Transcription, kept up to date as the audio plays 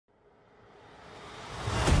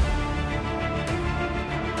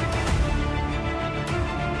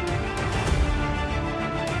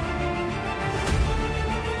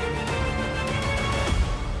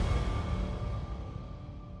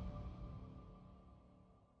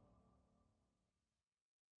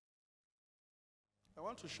I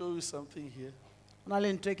want to show you something here.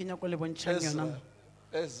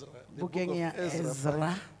 Ezra. Ezra. The book Bukeng ya of Ezra.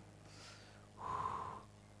 Ezra.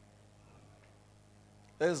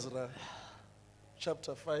 Ezra,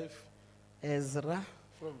 chapter 5, Ezra.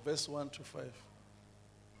 from verse 1 to 5.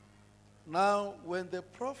 Now, when the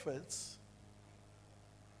prophets,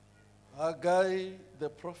 Haggai the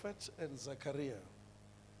prophet and Zechariah,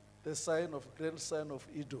 the grandson of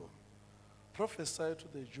Iddo, prophesied to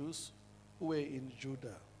the Jews who were in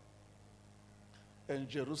Judah and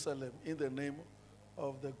Jerusalem in the name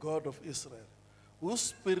of the God of Israel, whose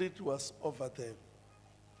spirit was over them.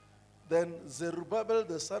 Then Zerubbabel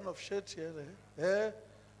the son of Shealtiel, heir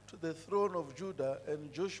to the throne of Judah,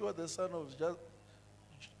 and Joshua the son of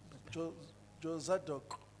Jozadak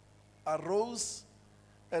arose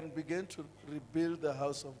and began to rebuild the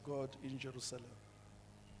house of God in Jerusalem.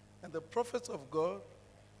 And the prophets of God,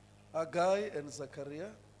 Haggai and Zechariah,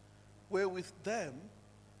 were with them,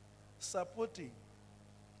 supporting,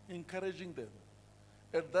 encouraging them.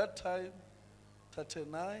 At that time,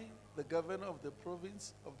 Tattenai, the governor of the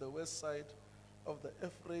province of the west side of the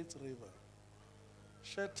Euphrates River,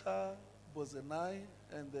 Shethar, Bozenai,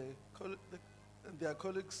 and their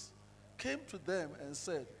colleagues came to them and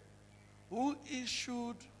said, who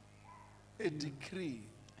issued a decree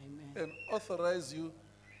and authorized you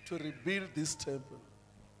to rebuild this temple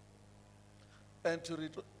and to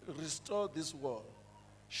restore this wall,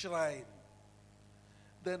 shrine?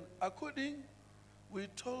 Then accordingly we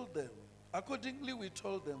told them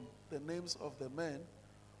the names of the men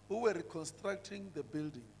who were reconstructing the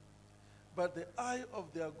building. But the eye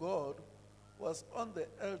of their God was on the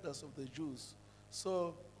elders of the Jews.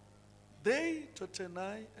 So they,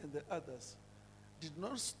 Tattenai and the others, did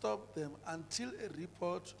not stop them until a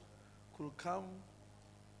report could come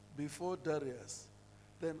before Darius.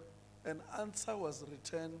 Then an answer was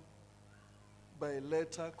returned by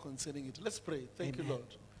letter concerning it. Let's pray. Thank you,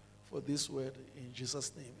 Lord, for this word in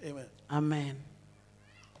Jesus' name. Amen. Amen.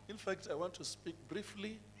 In fact, I want to speak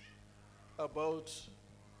briefly about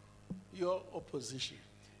your opposition.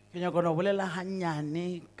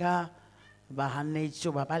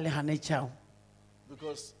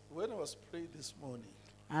 Because when I was praying this morning,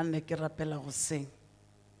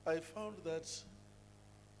 I found that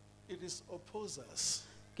it is opposers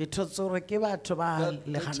that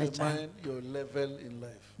determine your level in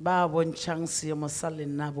life.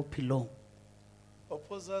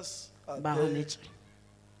 Opposers are there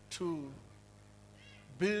to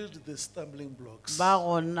build the stumbling blocks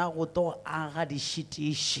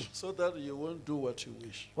so that you won't do what you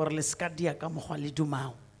wish.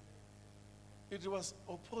 It was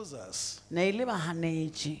opposers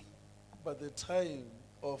by the time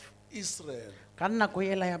of Israel when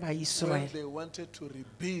they wanted to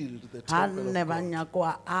rebuild the temple of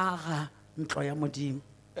God.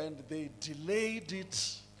 And they delayed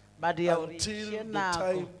it until the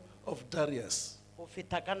time of Darius.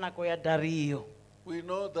 We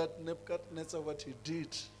know that Nebuchadnezzar, what he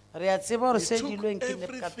did, he took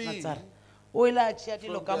everything from the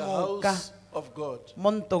house of God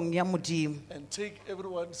and take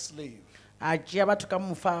everyone slave and make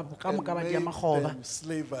them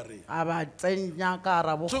slavery.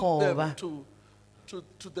 Took them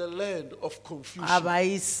to the land of confusion in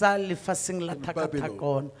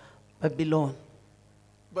Babylon.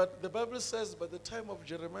 But the Bible says by the time of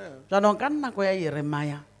Jeremiah,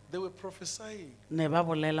 they were prophesying. Many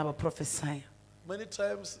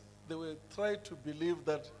times they were trying to believe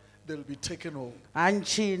that they'll be taken home.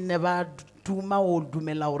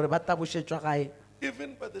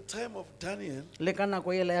 Even by the time of Daniel,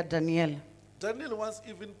 Daniel once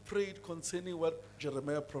even prayed concerning what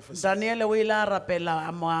Jeremiah prophesied.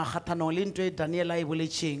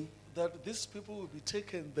 That these people will be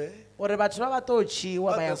taken there. Others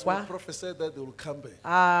will prophesy that they will come back.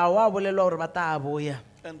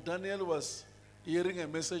 And Daniel was hearing a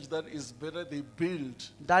message that is better they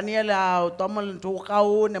build in the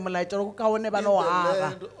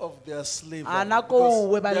land of their slavery,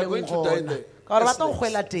 because they are going to die there as slaves.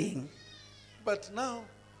 But now,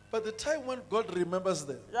 by the time when God remembers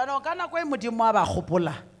them,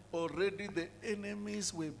 already the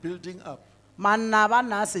enemies were building up, knowing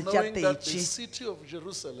that the city of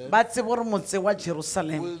Jerusalem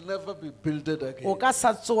will never be builded again.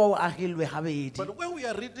 But when we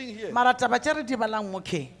are reading here,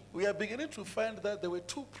 we are beginning to find that there were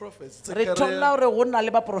two prophets, Zechariah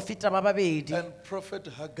and prophet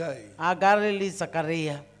Haggai.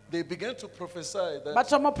 They began to prophesy that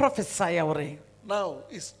Now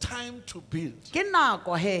it's time to build. Ke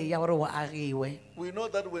nako he ya gore o agiwe. We know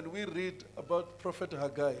that when we read about Prophet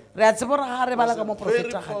Haggai, Re a tseba gore ga re bala ka mo was a very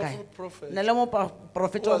profeta Hagai. powerful prophet Ne le mo who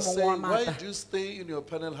profeta o was mongwe wa saying, why maatla. do you stay in your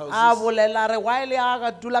panel A houses? bolela re wa ile a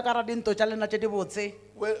ga dula ka ra dinto tša lena tše di botse.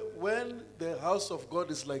 When the house of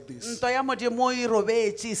God is like this, Nto ya modimo e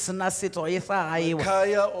robetse e sena setso e sa gaiwa.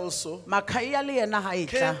 Micaiah also Makhaia le yena ga e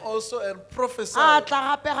came tla. also and A prophesied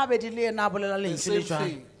tla gape gabedi le yena a bolela the lentswe le same jwalo.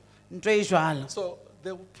 thing. Ntho e jwalo. So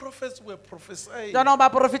the prophets were prophesying, Jaanong ba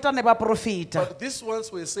profeta ne ba profeta. but these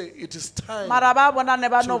ones were saying it is time. Mara ba bona ne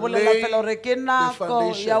ba no to bolela lay fela gore ke the nako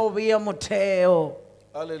foundation. ya o bea motheo.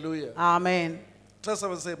 Hallelujah. Amen. Tell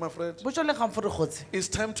someone, say, my friend, Botso le kgang fore gotse. it's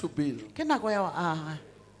time to build. Ke nako ya go aga.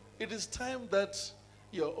 It is time that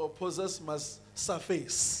your opposers must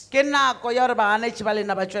surface Ke nako ya gore baganetši ba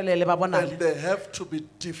lena ba tswelele ba and bonale. they have to be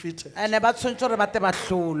defeated. Ene ba tshwanetse gore ba te ba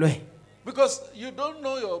hlolwe. Because you don't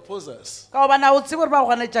know your opposers. Ka gobane o tsebe gore ba go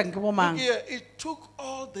ganetšang ke bo mang. Yeah, it took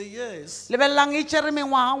all the years. Lebelelang e tšere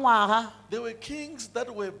mengwaga-ngwaga. There were kings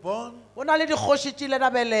that were born, Go na le dikgoši tšile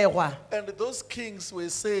da belegwa. and those kings were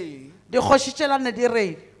saying, Dikgoši tšela ne di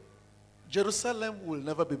re Jerusalem will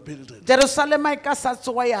never be built. Jerusalema e ka sa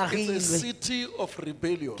tsoga e It's a agilwe. city of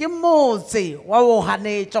rebellion. Ke motse wa go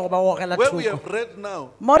ganetša go ba gogela Where we thoko. have read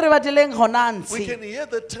now, Mo re badileng gona we ntshe. can hear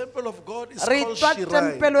the temple of God is Re called twa Shrine.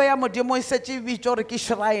 tempelo ya modimo e setse e bitšwa gore ke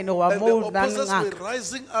shrine wa And the mo opposers nang were ngaka.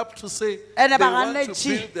 rising up to say And they the want to Baganetši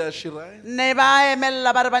build their shrine. Ne ba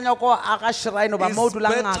emelela ba re ba nyaka go aga shrine ba mo It's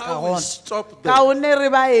dulang ngaka better we gona. stop Ka them. one re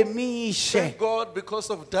ba emiše. Thank God because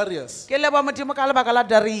of Darius. Ke leboa modimo ka lebaka la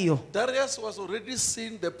Dario. Darius was already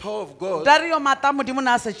seeing the power of God Dario mata modimo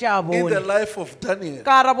na a setse a in the bone. life of Daniel.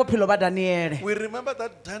 Ka ra bophelo ba Daniele. We remember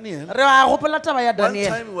that Daniel, Re a gopola taba ya one Daniele.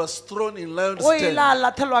 time he was thrown in lion's O ile den. a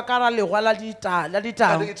lathelwa ka ra legwa la And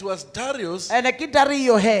ditau. it was Darius Ene ke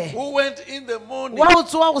Dario he. who went in the morning, Wa go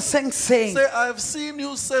tsoa go seng-seng. say, I have seen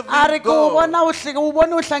you serving A re ke o God. bona o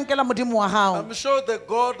bone o hlankela modimo wa gago. I'm sure the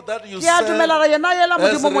God that you Ke a dumela serve re yena yela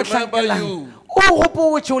has modimo mo remembered hlankelang. you. O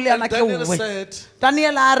gopotse o le yana And ke Daniel owe. said,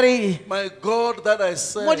 Daniel a re my God that I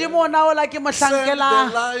serve modimo ona ola ke mo sent the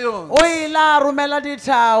hlankela. lions O ile a romela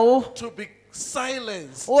dithao to be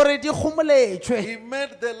silenced. gore di gomoletšwe. He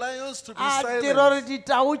made the lions to be A dira gore silenced.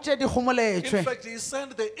 ditau tše di In gomoletšwe. fact, he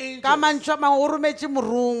sent the Ka angels mantšu a mangwe o rometše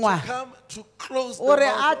morongwa come to close the gore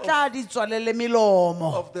a mouth tla di tswalele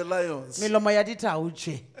melomo. of the lions. Melomo ya ditau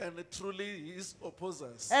tše. And truly his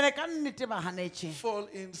opposers Ene ka nnete ba ganetše. fall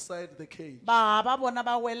inside the cage. Ba bona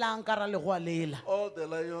ba welang ka ra legoa lela. All the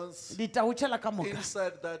lions Ditau tšela ka moka.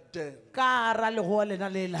 inside that den, Ka ra legoa lena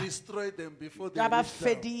lela. destroy them before they Ka ba reach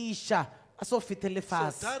down. fediša. A so fetele So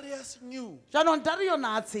fase. Darius knew Jaanong Dario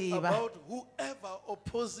na a tseba. about whoever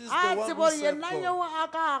opposes A the one tseba who gore serves yena God. yo a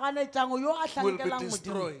ka ganetšang yo a Will be hlankelang modimo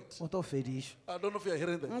destroyed. o tlo fedišwa. I don't know if you're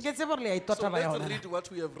hearing that. Ke tsebe gore le a So itota ba ya let's ona. read what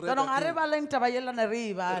we have read Jaanong a re again. baleng taba yelane re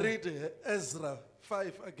e bale. Read Ezra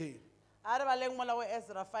 5 again, A re baleng mola o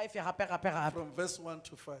Ezra 5 ya gape. from verse 1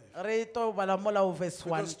 to 5. Re to bala mola o verse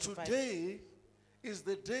 1 Because to 5. today is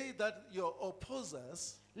the day that your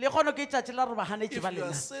opposers, Le kgono ke tšatši la gore baganetši ba if you are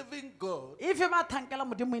lena. serving God, If ba thankela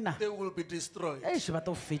modimo ena. they will be destroyed. Eish ba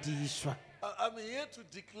tlo fedišwa. I'm here to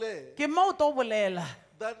declare Ke mo o tlo bolela.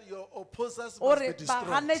 that your opposers must Ore be destroyed.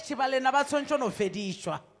 baganetši ba lena ba tshwanetse no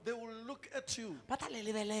fedišwa. They will look at you Ba tla le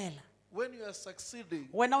lebelela. when you are succeeding,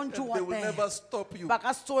 Wena o and ntse o they will apeya. never stop you. Ba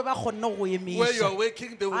ka se tsoe ba kgonne go Where you emiša. are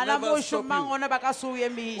working, they will Ana mo never stop šomang you. one ba ka se o What you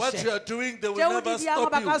emiše. are doing, they will Tšeo never di diago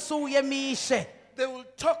stop ba ka you. se o emiše. They will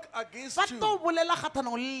talk against Ba you, tlo bolela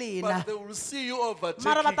kgathanong le but lena. they will see you Mara ba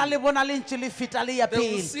overtaking. tla le bona le ntše le feta le ya They will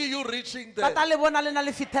pele. see you reaching Ba there. tla le bona le na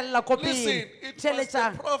le fithelela ko Listen, pele. it was the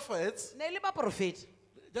Theletšang. prophets. Ne le ba profeti.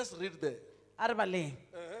 Just read there. A re baleng.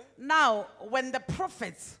 Now, when the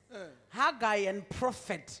prophets, Haggai and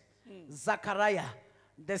prophet Zechariah,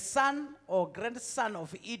 the son or grandson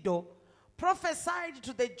of Iddo, prophesied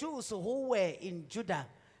to the Jews who were in Judah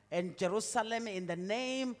and Jerusalem in the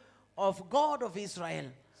name of God of Israel.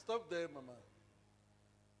 Stop there, Mama.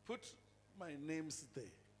 Put my names there.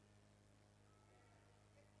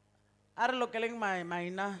 Are localing my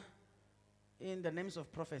minor in the names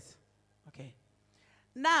of prophets. Okay.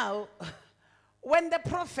 Now, when the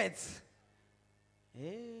prophets,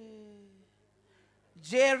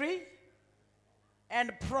 Jerry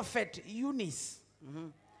and prophet Eunice,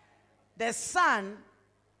 the son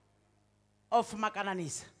of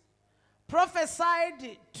MAKANANISA,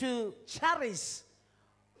 prophesied to Charis,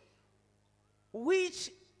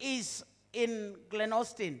 which is in Glen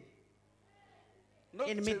Austin. Not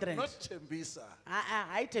In Midrand. Not Tembisa.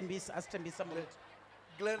 I Tembisa, as Tembisa.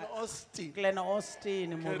 Glen Austin. Glen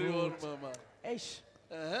Austin. Carry on, Murut. Mama. Eish.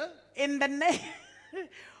 in the name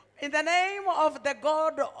in the name of the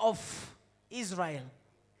God of Israel,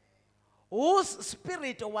 whose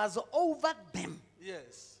spirit was over them.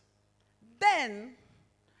 Yes. Then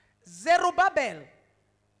Zerubbabel,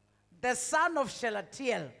 the son of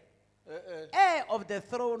Shealtiel, heir of the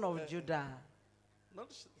throne of Judah.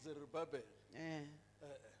 Not Zerubbabel.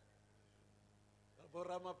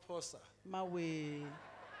 Ramaphosa. Mawe.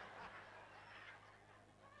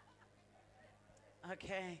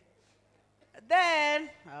 Okay. Then,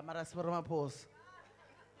 Ramaphosa.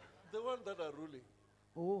 The one that are ruling.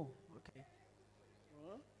 Oh, okay.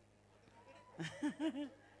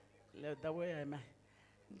 The way I mean.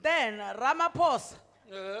 Then Ramaphosa.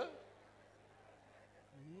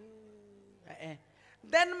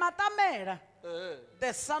 Then Matamela,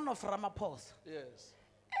 the son of Ramaphosa, Yes.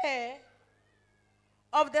 heir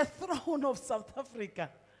of the throne of South Africa,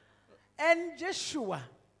 and Joshua,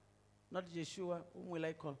 not Joshua, whom will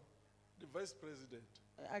I call? The vice president.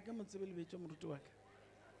 I can't say Murutuak.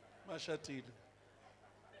 Mashatile.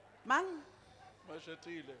 Mang?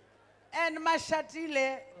 Mashatile. And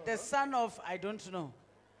Mashatile, the son of, I don't know,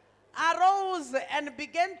 arose and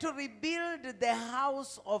began to rebuild the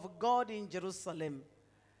house of God in Jerusalem.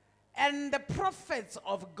 And the prophets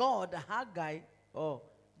of God, Haggai,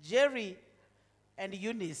 Jerry, and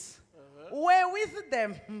Eunice, were with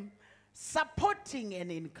them, supporting and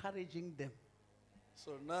encouraging them.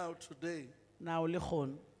 So now today, Now,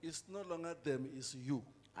 listen, it's no longer them, it's you.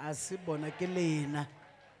 asibona ke lena,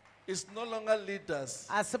 It's no longer leaders.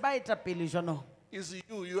 asibaetapele jano. It's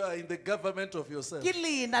you. You are in the government of yourself. Ke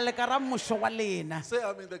lena le ka ra mmušo wa lena. Say,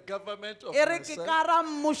 I'm in the government of E re ke myself. ka ra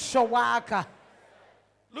mmušo wa ka.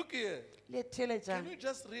 Look here. Le theletša. Can you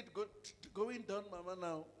just read going down, Mama,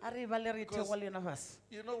 now? A re ba le re Because- thego lena fase.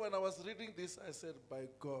 You know, when I was reading this, I said, by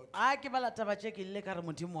God. A ke bala taba tše ke ile ka re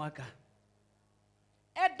modimo wa ka.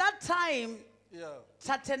 At that time, Yeah.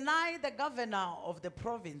 Tatenai, the governor of the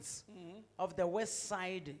province of the west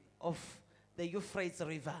side of the Euphrates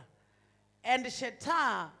River, and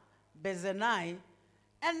Shetar Bezenai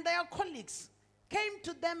and their colleagues came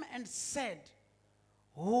to them and said,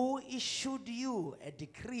 "Who issued you a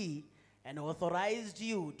decree and authorized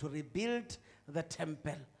you to rebuild the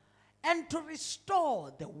temple and to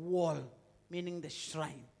restore the wall," meaning the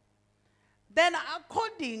shrine? Then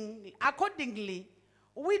accordingly,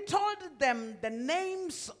 we told them the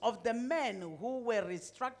names of the men who were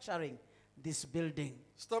restructuring this building.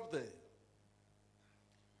 Stop there.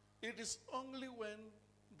 It is only when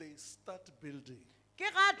they start building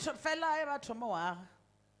Ke ga fela e batho mo aga,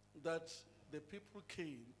 that the people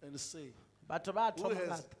came and say, batho ba who has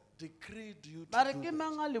thoma decreed you ba to re do ke that?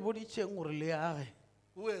 mang a le boditšeng gore le age,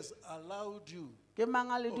 Who has allowed you ke mang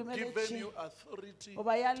a le or given dumeletše you authority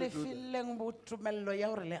goba ya to le do that? fileng botumelelo ya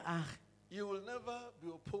gore le age. You will never be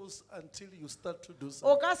opposed until you start to do O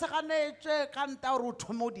something. ka se ganetše ka nta gore o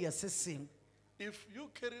thome o dia se sengwe. If you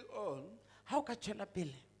carry on, Ga o ka tšwela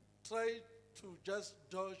pele try to just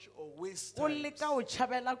dodge or waste o time, leka o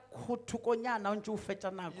tšhabela thokonyana o ntse o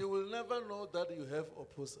fetša nako, you will never know that you have o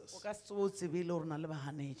opposers. ka se o tsebile gore o na le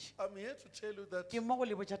baganetše. I'm here to tell you that Ke mo go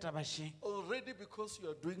le botša taba šeng. already because you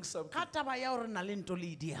are doing something, Ka taba ya gore na le nto le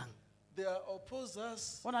e diang, there are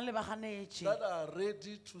opposers go na le baganetše that are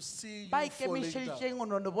ready to see ba you falling down. ikemišeditšeng o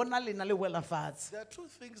no bona lena le wela fatshe. There are two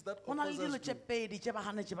things that Go na le dilo opposers tše do. pedi tše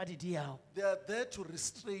baganetše ba di diago. They are there to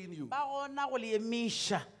restrain you. Ba gona go le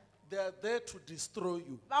emiša, They are there to destroy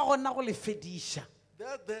you. ba gona go le fediša, They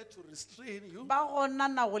are there to restrain you. ba gona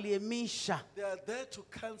na go le emiša, They are there to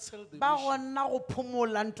cancel the ba mission, gona go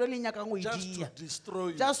phomola nto e le nyakang go e just to dia, destroy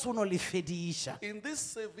you. just go no le fediša. In this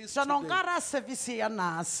service Jaanong today, ka ra service ya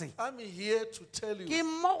nase I'm here to tell you ke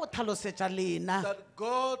mo go tlhalosetša lena that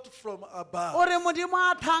God from above, gore modimo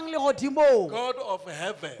a thang le godimong, God of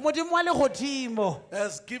heaven, modimo wa le godimo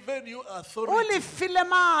has given you o authority le file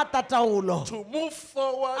maatataolo to move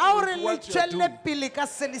forward a gore with le what you are doing. tšwelele pele ka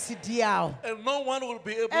se le se diago, And no one will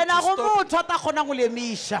be able and to a go stop. motho a ta kgonang go le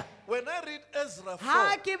emiša. When I read Ezra 4,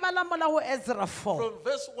 Ha ke bala mola go Ezra 4 from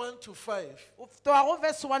verse 1 to 5, o toa go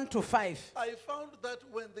verse 1 to 5, I found that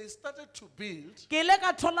when they started to build, ke ile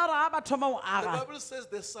ka thola gore ga ba thoma go the aga, Bible says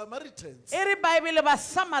the Samaritans, e re baebele ba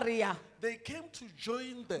Samaria they came to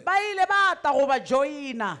join them. ba ile ba ata go ba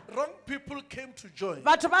joina, Wrong people came to join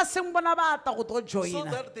batho ba seng bona ba ata go tlo so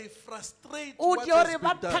joina, that they frustrate o what di gore has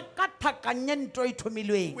ba been done. thakathakanye nto e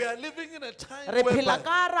thomilweng. We are living in a time Re phela whereby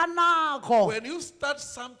ka ra nako, when you start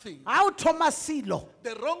something, ga o thoma selo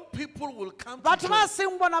the wrong people will come to batho ba join.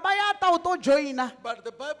 seng bona ba ya ata go tlo joina, But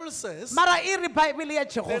the Bible says, mara e re baebele ya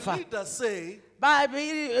the Jehova, leaders say,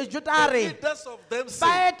 The jutare leaders of them say,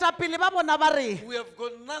 baetapele ba bona ba re we have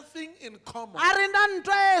got nothing in common. a re na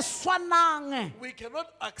ntho e swanang We cannot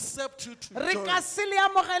accept you to re join ka se le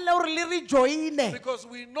amogele gore le re joine because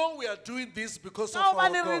we know we are doing this because of ka our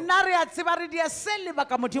gobane God. rena re a tseba re dia se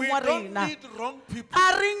lebaka We modimo wa don't rena need wrong people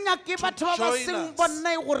a re nyake batho ba ba join seng us,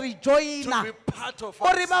 bonne gore to joina be part of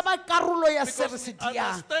gore us ba ba karolo ya se re because se we diang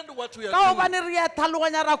understand what we ka are doing. gobane re a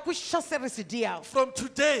tlhaloganya ra kwešiša se re se diago From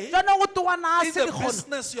today, jone go towana a in se the di kgona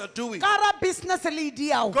business you are doing, ka ra business le e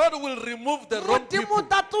diago God will remove the wrong people modimo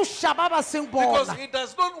tatoša ba ba seng because bona He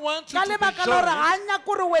does not want you ka to be lebaka la gore joined ga nyake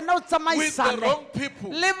gore wena o with the tsamaisane wrong people.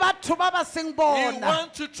 le batho ba ba seng He bona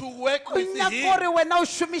wants you to work o with nyake Him. gore wena o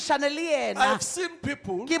šomišane le yena I've seen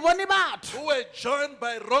people ke bone batho who were joined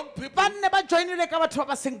by wrong people ba nne ba joinile ka batho ba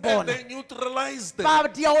ba seng and bona they neutralize them ba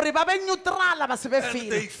dia gore ba be neutrala ba se be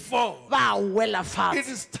and they fele fall. ba wela It fatshe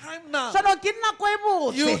is time now, jaanong ke nako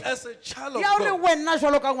e you botse as a child of ya gore God, wena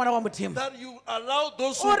jalo ka ngwana wa modimo that you allow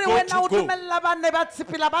those who gore go wena o to go. dumelela ba ne ba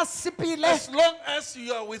tshepela ba sepile As long as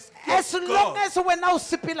you are with as long God, as wena o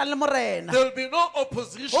sepela le morena there will be no o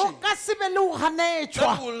opposition ka se be le o that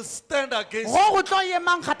ganetšwa will stand against go you go tlo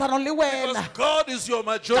emang kgathanong le because wena God is your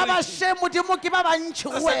ka majority. baše modimo ke ba bantšhi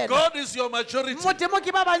I go said, wena God is your majority. modimo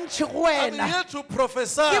ke ba bantšhi go I'm wena here to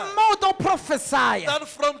prophesy ke mo o tlo profesaya that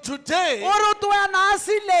from today, gore o toyana a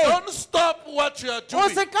sile don't stop what you are o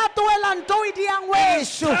doing. se ka toela nto o e diang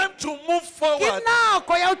It's wešo time to move ke forward,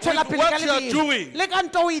 nako ya o tšwela with pele what ka you are lebelo doing. le ka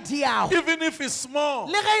nto o e diago even if it's small.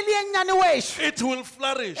 le ge e le ye nnyane wešo It will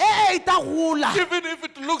flourish. e ta gola Even if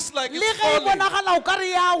it looks like le it's ge e falling, bonagala o ka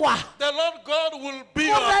re yawa the Lord God will be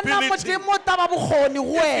your morena ability. modimo taba bokgoni go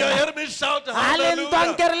You wena hear me shout a le hallelujah.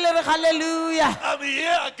 ntwankere le re halleluja I'm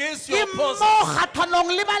here against ke your mo opposers kgathanong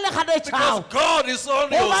le ba le because ganetšhago God is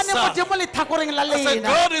on your gobane side. modimo letlhakoreng la I said, lena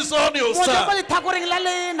God is on your modimo side. letlhakoreng la I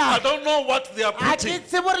lena don't know what they are a ke putting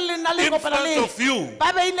tsebe gore lena le in kopela front le of you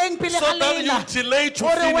ba beileng pele so ga that lena you delay to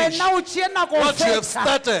gore finish. wena o tšee nako what you have fetša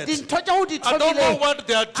started. dintho tšeo di I don't know thomileng what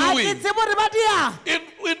they are a ke doing tsebe gore ba diang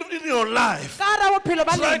in your life. ka ra bophelo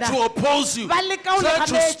ba Try lena to oppose you. ba leka o le Try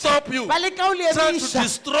to ganetša stop you. ba leka o le Try to emiša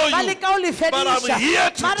destroy ba you. leka o le But I'm fediša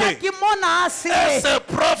here mara today ke mona a as sele a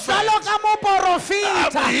prophet. jalo ka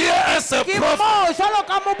moporofeta I'm here as a ke prophet mo jalo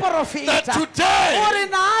ka that moporofeta today gore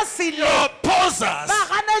na a sele your opposers ba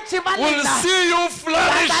ganetše ba will lena see you ba ka le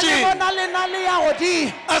flourishing. bona lena le ya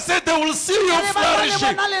godimo I said they will see you ba ka le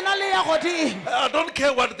flourishing. bona lena le ya godimo I don't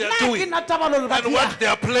care what they are nna ke doing na taba gore ba and what they dia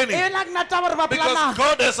are planning ela ke na taba gore ba because planang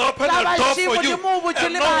God has opened a door for you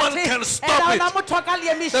and no one can stop it.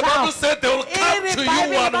 The Bible said they will come to you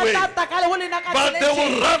one way, but they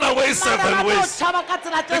will run away 7 ways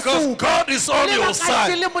because God is on your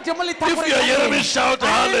side. If you are hearing me shout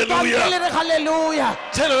hallelujah, hallelujah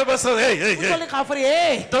tell everybody, say,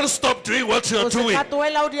 hey, don't stop doing what you are doing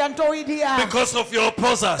because of your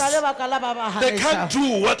opposers. They can't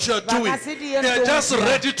do what you are doing. They are just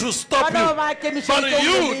ready to stop you. But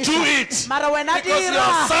you do it because you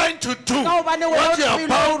are assigned to do what you are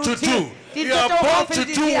bound to do. You are bound to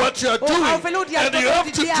do what you are doing, and you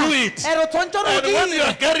have to do it. And when you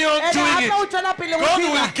are carrying on doing it, God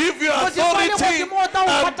will give you authority and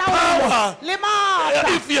power.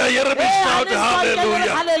 If you are hearing me shout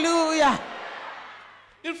hallelujah.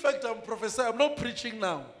 In fact, I'm prophesying. I'm not preaching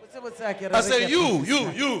now. I say you.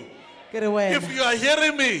 If you are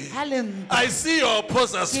hearing me, I see your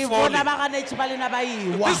opposers falling.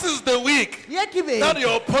 This is the week that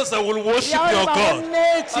your opposer will worship your God.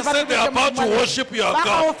 I said they are about to worship your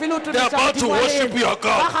God. They are about to worship your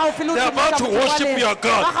God. They are about to worship your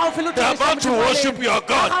God. They are about to worship your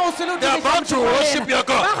God. They are about to worship your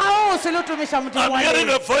God. I'm hearing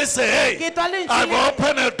a voice say, hey, I've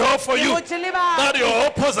opened a door for you that your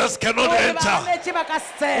opposers cannot enter.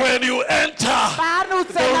 When you enter,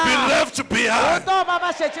 they will be left behind.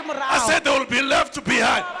 I said they will be left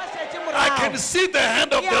behind. I can see the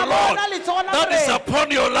hand of the Lord that is upon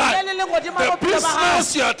your life. The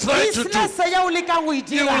business you are trying to do,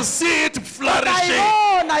 you will see it flourishing.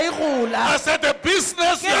 I said the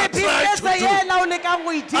business you are trying to do,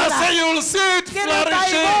 I said you will see it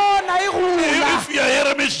flourishing. If you are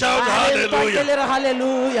hearing me shout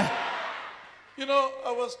hallelujah. You know,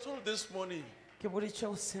 I was told this morning, I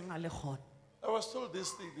was told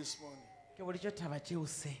this thing this morning.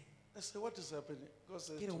 I said, what is happening? God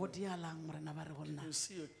said to me, you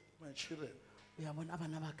see my children,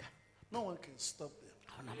 no one can stop them.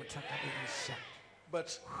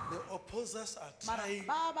 But the opposers are Mara trying.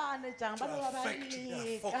 ba ba hanetšang ba to le ba affect their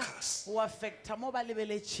leka focus. go affecta mo ba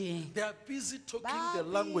lebeletšeng. They are busy talking Ba the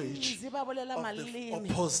language busy ba bolela of the maleme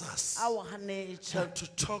opposers a o hanetša. than to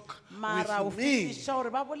talk Mara o with me fetiša gore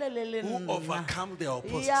ba bolele le who nna. overcome the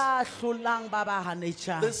opposers. Ya hlolang ba ba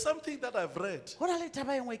hanetšang. There's something that I've read Go na le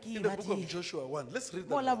taba e nngwe ke e in the book of badile. Joshua 1. Let's read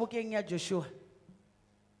Mo that. labokeng ya Joshua.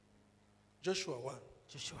 Joshua 1.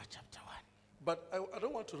 Joshua chapter 1. But I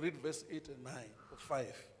don't want to read verse 8 and 9 or 5.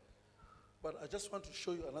 But I just want to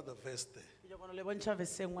show you another verse there. Ke nyaka go le bontšha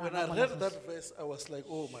verse e nngwe When ya I mo read Molagosi. that verse, I was like,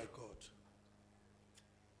 oh my God.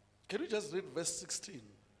 Can you just read verse 16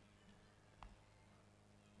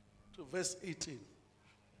 to verse 18?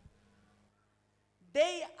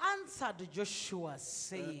 They answered Joshua,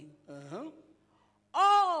 saying, Uh-huh.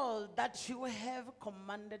 all that you have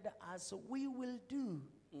commanded us, we will do.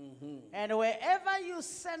 And wherever you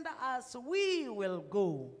send us, we will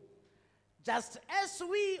go. Just as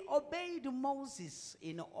we obeyed Moses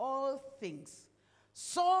in all things,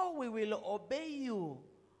 so we will obey you.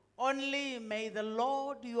 Only may the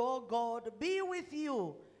Lord your God be with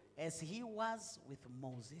you as he was with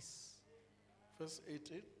Moses. Verse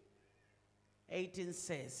 18. 18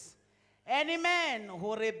 says, any man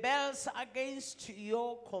who rebels against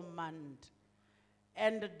your command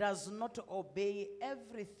and does not obey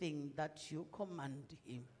everything that you command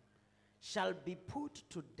him shall be put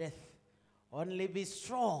to death. Only be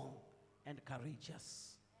strong and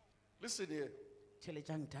courageous. Listen here.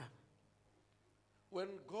 Tšhelete When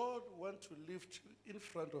God wants to lift you in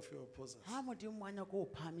front of your opposers, ha Modimo a nyaka go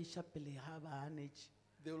phamiša pele ga baanetše,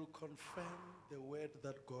 they will confirm the word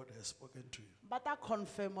that God has spoken to you. ba ta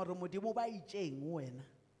confirm gore Modimo ba itšeng wena.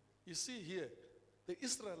 You see here, the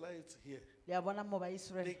Israelites here, Le a bona mo ba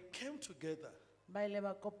Israel they came together ba ile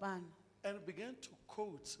ba kopana and began to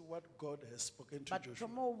quote what God has spoken to ba Joshua.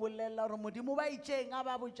 thoma o bolela gore Modimo ba itšeng a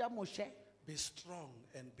ba botša Moše. Be strong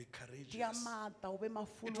and be Tia courageous. mata o be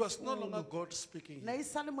It was no longer mafulufulu. God speaking Na here. e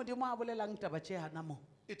sa le Modimo a bolelang taba tše hana mo.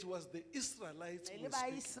 It was the Israelites E who le were ba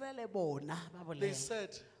speaking. Israele bona ba They bolela. said,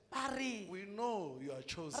 Ba re we know you are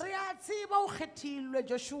chosen. re a tseba o kgethilwe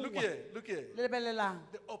Joshua. Look here, look here. Le lebelelang.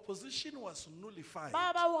 The opposition was nullified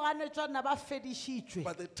Ba ba o ganetšana ba fedišitšwe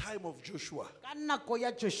by the time of Joshua. ka nako ya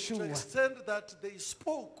To Joshua. extent that they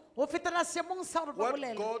spoke Go fetela seemong sa gore ba what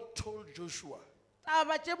bolele. God told Joshua.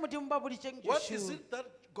 Taba tše Modimo ba boditšeng What is Joshua. it that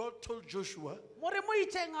God told Joshua? More mo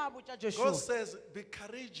itšeng a botša Joshua. God says, be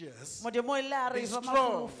courageous. Modimo ile a re Be fa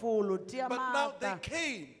strong. mafulufulu, tia But now they mata.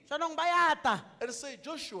 came Jaanong ba yata. and say,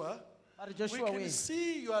 Joshua, Ba re we Joshua can we.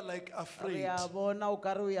 see you are like afraid. Re a bona o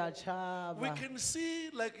ka re o ya We tšhaba. can see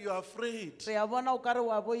like you are afraid. Re a bona o ka re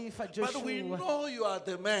wa boifa But we Joshua. know you are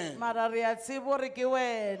the man. Mara re a tseba gore ke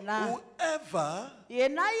wena. Whoever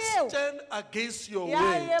Yena eo stand against your ya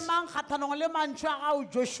word emang kgathanong le mantšu a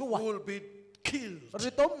gago Joshua. will be killed.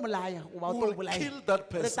 Re tlo mmolaya goba o Will tlo bolaya. kill that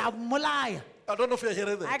Re person. tla mmolaya. I don't know if you're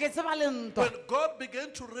hearing A that. ke tseba le ntwa. When God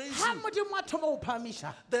began to raise Ha you, Modimo a thoma o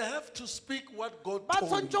phamiša. they have to speak what God Ba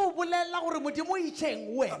told tshwantse you. o bolelela gore Modimo o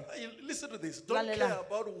itšeng wena. Listen to this. Don't Lalela. care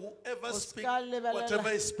about whoever O speaks, ska lebelela. whatever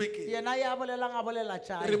is speaking. Yena ya bolelang a bolela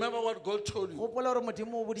tšae. Remember what God told you. Gopola gore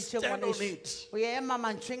Modimo o boditše Stand on ngwaneso. it. O ema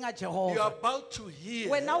mantšheng a You're Jehova. about to hear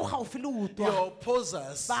Wena o gaufi le utwa. your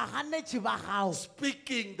opposers Baganetši ba gago.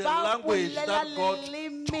 speaking the Ba language bolela that God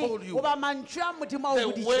leleme told you. goba mantšu a Modimo a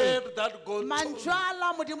o The boditšeng. word that God told Mantšu you. a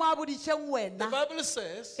la Modimo a boditšeng The wena. Bible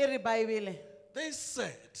says, E re Baebele. they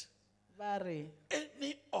said, Ba re. any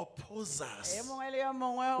E opposers mongwe le yo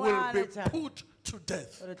mongwe wa will be anetša. put to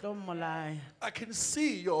death. Re tlo mmolaya. I can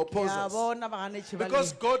see your Ke a opposers bona baganetši ba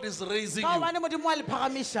because le. God is raising Ka you. gobane Modimo a le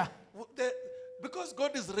phagamiša. Because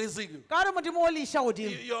God is raising you. Ka gore Modimo o le iša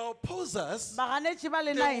godimo. Your opposers, Baganetši ba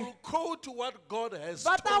le they nae. will quote what God has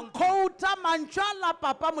Ba ta told you. quota mantšu a la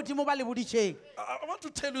papa Modimo ba le boditšeng. I want to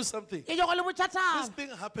tell you something. Ke go le This botšhatang. thing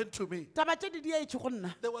happened to me. Taba tše di dietše go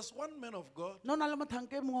nna. There was one man of God No na le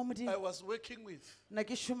mothanka e mongwe wa Modimo. I was working with. Nna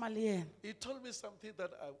ke šoma le yena. He told me something that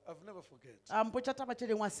I've never forget. A mpotša taba tše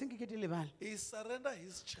dingwe a senke ke di lebale. He surrendered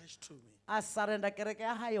his church to me. A sarenda kereke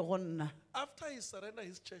ya gae go nna. After he surrendered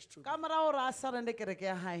his church to me, Ka morago gore a sarende kereke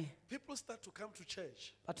ya gae. people start to come to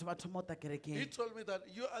church. Batho ba thoma o ta He kerekeng. told me that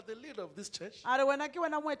you are the leader of this church. A re wena ke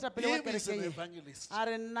wena moetapele wa Him is an kereke ye. evangelist. A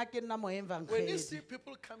re nna ke nna When you moevangeli. see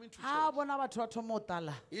people coming to Ha church, bona batho ba thoma o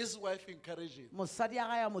tala. his wife encouraging him. Mosadi ya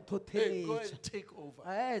gae a mo Hey, go thotheletša. and take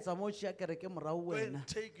over. Tsa mo o tšea kereke morago Go and wena.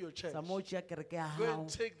 take your church. Tsa mo o tšea kereke ya Go gago. and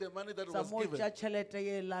take the money that Tsa was mo o given. tšea tšhelete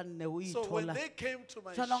ye la nne o So when ithola. they came to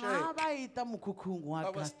my Jaanong ha shack, ba eta mokhukhung wa I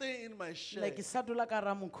ka. was staying in my share. Like sa dula ka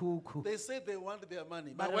hara mokhukhu. They say they want their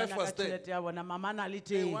money. Ba My re ba wife nyaka was there. tjhelete ya bona, mama a na le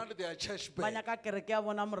They teng. want their church Ba back. nyaka kereke ya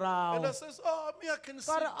bona And I morao. says, oh, me, I can sit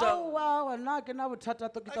Ka re, down. "Aowa, wena ke na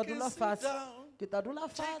bothata to, ke I tla can dula sit fatshe. down. Ke tla dula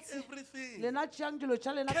Take fatshe. everything. Lena tšeang dilo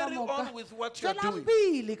tša lena ka Carry on moka. with what you're Tswelang doing.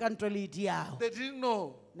 pele ka ntho le e diago. They didn't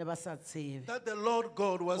know Ne ba sa tsebe. that the Lord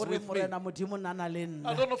God was Gore with me. morena Modimo o na na le I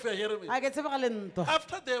nna. don't know if you're hearing me. A ke tsebe ga le ntwa.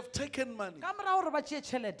 After they have taken money, Ka morao gore ba tšee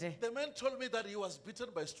tšhelete, the man told me that he was beaten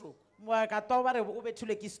by stroke. ka to ba re o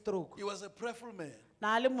bethilwe ke stroke. He was a prayerful man.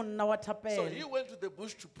 Na le monna wa So he thapelo. went to the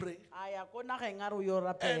bush to pray. A ya ko nageng a re o yo And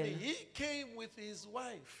rapela. he came with his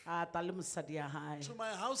wife A ta le mosadi ya hae. to my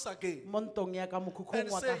house again Mo ntong ya ka mokhukhung and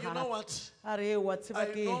wa ka said, you know gape. what? A re wa tseba I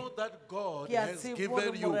ke know that God ke a has tseba given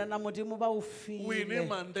gore you morena Modimo ba o file. Winnie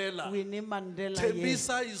Mandela. Winnie Mandela ye.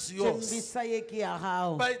 Tembisa is yours. Tembisa ye ke ya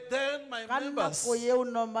gago. By then, my Ka members nako eo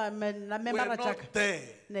no were memera not tšaka there.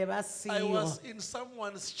 ne ba I seo. was in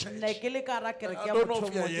someone's church. Ne ke le ka hara kereke I ya don't know motho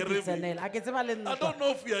if you are mo ke hearing me. tsenela. A ke tseba le I ntwa. don't know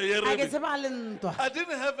if you are A hearing ke me. tseba le ntwa. I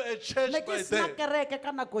didn't have a church Ne by ke sena then. kereke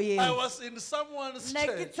ka nako I eo. was in someone's Ne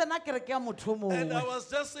ke church. tsena kereke ya motho And I mongwe. was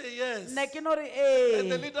just saying yes. Ne ke no re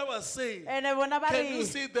And the ee. leader was saying, Ene bona ba can you re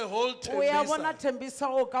see the whole o ya bona Tembisa Thembisa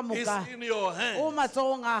o ka is moka. in your O hands?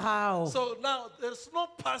 matsogong a gago. So now there's no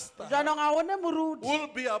pastor Jaanong ga one moruti who will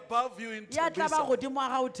be above you in ya tla ba Tembisa. godimo a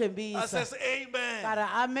gago I Thembisa. says, Ka amen.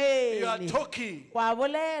 re You are amen. talking Kwa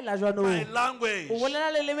bolela my jaanong. language. O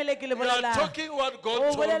bolela leleme le ke le You are bolelang. talking what O God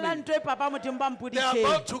told bolela me. ntho e papa Modimo ba They are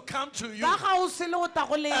about mpoditšeng. to come to you Ka gausi le go ta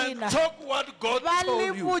go and lena. talk what God Ba le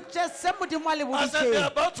told you. botse se Modimo a le I said, they are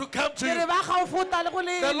boditšeng. about to come to Ke re you. ba gaufi o ta le go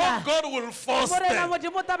The Lord lena. God will force Morena them.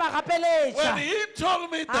 Modimo o ta ba When gapeletša. he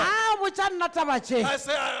told me that, A botša nna taba tše. I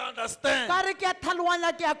said, I Ka understand. re ke a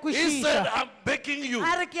tlhaloganya ke a He said, kwešiša. I'm begging you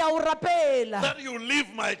A re ke a o rapela. that you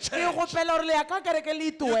leave my Ke church. gopela gore le ya ka kereke le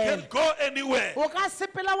You can itoele. go anywhere O ka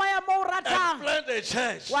sepela wa ya mo o and ratang. plant a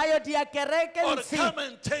church Wa yo dia kereke or ntshe. come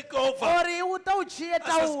and take over. Gore o ta o tšhie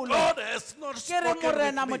I says, taolo. God has not Ke re spoken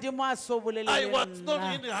morena with me. Modimo a so bolele I le was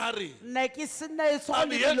not in nna. a hurry. Ne ke sena e so I'm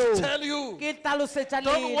le here to dilo. tell you, Ke tlalosetša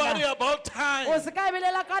don't worry lena. about O time. se ka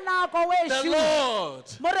ebelela ka nako The wešo. Lord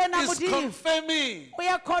Morena is Modimo confirming o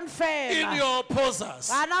ya in confirma. your opposers.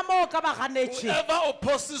 Gana mo ka ba ganetše. Whoever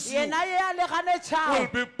opposes you Yena ye a le will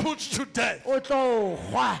ganetšago. be put to death. O tlo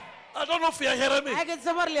gwa. I don't know if you're hearing me. A ke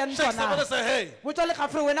tsebe gore le ya Shake somebody ntwana. say, hey, Botša le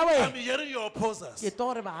gafere wena I'm we. hearing your opposers Ke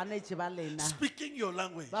tlo gore ba ganetše ba lena. speaking your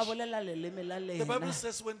language. Ba bolela leleme la The Bible lena.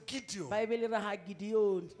 says when Gideon Baebele re ga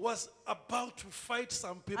Gideon was about to fight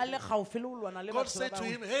some people, a le gaufi le go lwana le God batho said ba to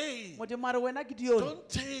him, bangwe. hey, Modimo a re wena Gideon don't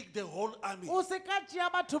take the whole army. o se ka tšea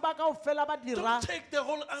batho ba kaofela ba dira Don't take the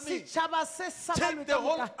whole army. setšhaba se sa Take balwe the ka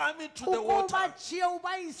whole moka. army to O the ko water. ba tšee o ba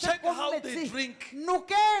ise Check ko how they metsing. drink.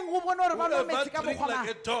 Nokeng o bone gore ba nwa Whoever metsi ka drink like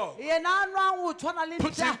a bokgoma. dog, Yena a nwang o tshwana le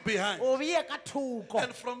put ntša. him behind. O beye ka thoko.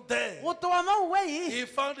 And from there, Go toa mo wei he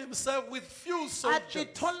found himself with few a soldiers.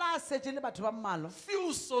 tithola a setse le batho ba mmalwa.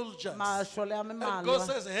 Few soldiers. Mašole a And God mmalwa.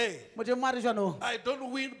 says, hey, Modimo a re jaanong. I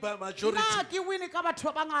don't win by majority. Nna ke wine ka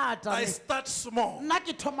batho ba bangata. I ne. start small. Nna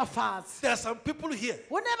ke thoma fatshe. There are some people here.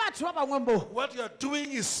 Go ne batho ba bangwe mo. What you are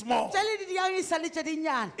doing is small. Tše le di diang e sa le tše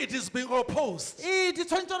dinnyane. It is being opposed, Di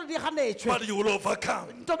tshwanetse gore di ganetšwe. but you will overcome.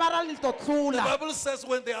 Nto ba ra le tlo The tlola. Bible says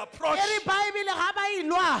when they approach E re Baebele ga ba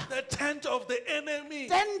ilwa. the tent of the enemy,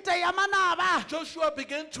 Tente ya manaba. Joshua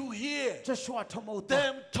began to hear Joshua thoma o twa.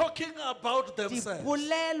 them talking about themselves.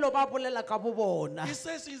 Dipolelo ba bolela ka bo bona. He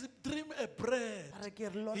says he dreamed a bread Re ke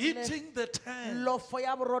re lofile. hitting the tent. Lofo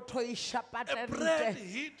ya borotho e A šapa bread tente.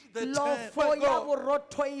 hit the tent. Lofo Let ya go.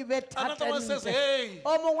 borotho e betha Another one says, tente. hey,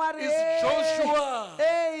 O mongwe a re, it's Joshua.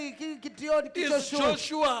 Hey, ke Gideon, ke It's Joshua.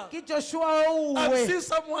 Joshua. Ke Joshua I've owe. seen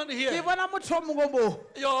someone Ke here. bona motho o mongwe mo.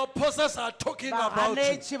 Your apostles are talking about you.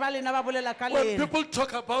 Baganetši ba lena ba bolela ka When lena. people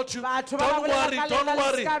talk about you, Batho don't ba ba bolela worry, ka don't lena,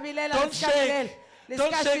 le worry. ska bilela, Don't le ska shake. bilela, le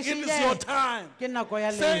Don't ska shake. It is šišinya. your time. Ke nako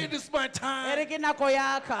ya Say lena. it is my E re time. ke nako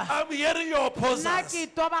ya ka. I'm hearing your Nna apostles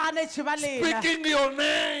ke twa baganetši ba lena. speaking your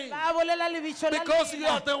name Ba bolela lebitso la because you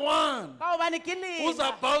are lena. the one Ka gobane ke who's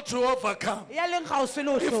lena. about to overcome. Ya leng gaufi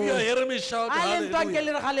le o If you are hlola. hearing me, shout A le ntwa ke hallelujah.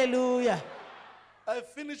 le re hallelujah. I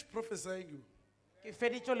finished prophesying you. Ke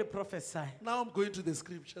feditše le prophesy. Now I'm going to the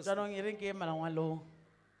scriptures. Jaanong e re ke ye malangwalong.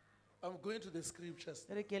 I'm going to the scriptures.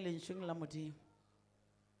 E re ke ye lentšheng la Modimo.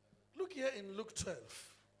 Look here in Luke 12,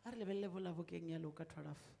 A re lebelele bolabokeng ya Luka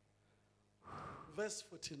 12. verse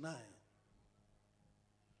 49.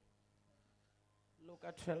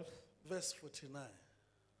 Luka 12, Verse 49.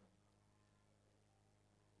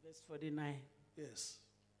 verse 49. Yes.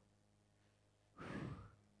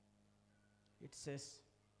 It says,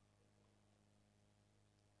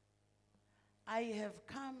 I have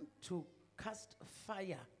come to cast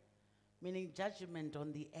fire meaning judgment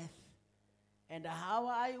on the earth, and how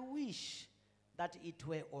I wish that it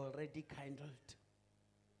were already kindled.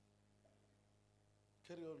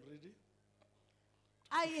 Carry on reading.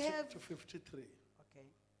 I have, To 53. okay.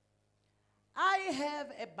 I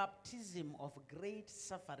have a baptism of great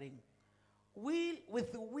suffering,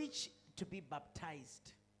 with which to be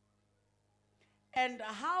baptized. And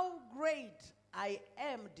how great I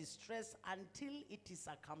am distressed until it is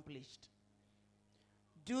accomplished.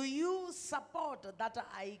 Do you support that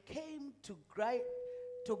I came to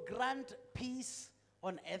grant peace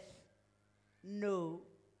on earth? No,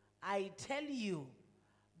 I tell you,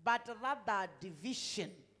 but rather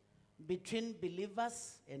division between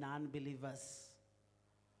believers and unbelievers.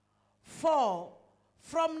 For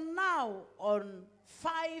from now on,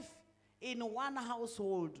 5 in one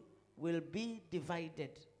household will be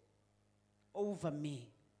divided over me.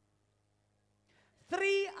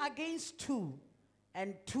 3 against 2,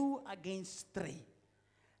 and 2 against 3.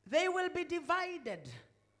 They will be divided,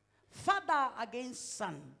 father against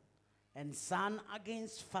son, and son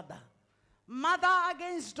against father, mother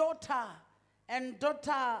against daughter, and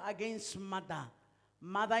daughter against mother,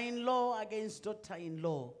 mother-in-law against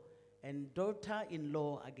daughter-in-law, and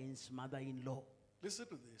daughter-in-law against mother-in-law. Listen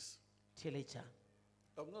to this. Teenager.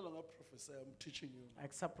 I'm no longer prophesying, I'm teaching you.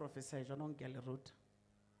 Except Professor John Gellerud.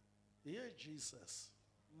 Here Jesus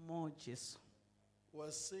More Jesus.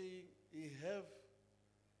 was saying he have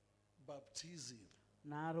baptism.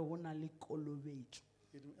 In other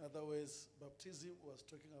words, baptism was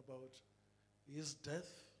talking about his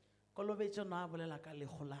death and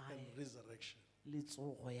resurrection.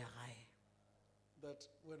 That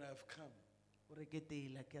when I've come,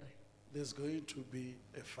 there's going to be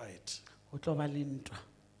a fight.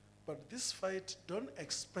 But this fight, don't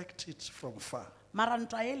expect it from far.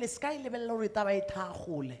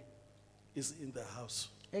 It's in the house.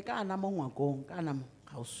 The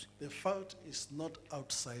fight is not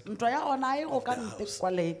outside of the house.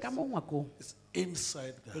 It's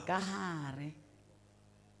inside the house.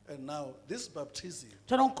 And now, this baptism,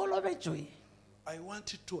 I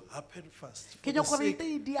want it to happen first for the sake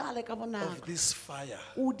of this fire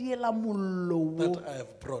that I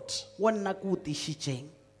have brought.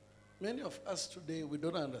 Many of us today, we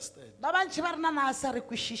don't understand that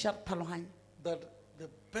the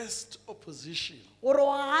best opposition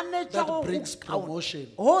that brings promotion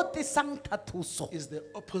is the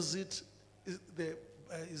opposite,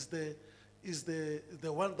 is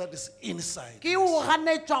the one that is inside. Tell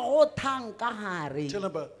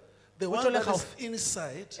about the one that is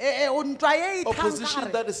inside.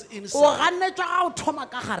 Opposition that is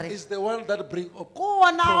inside is the one that brings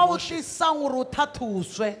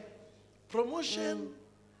promotion.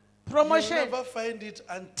 Promotion, you never find it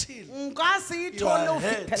until you are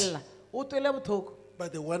hurt by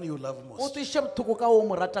the one you love most.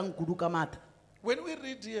 When we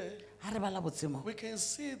read here, we can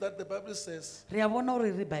see that the Bible says,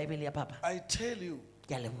 I tell you,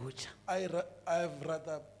 I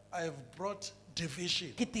have brought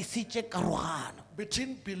division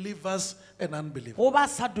between believers and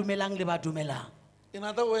unbelievers. In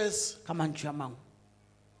other words,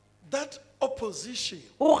 that opposition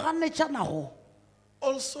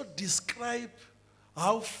also describe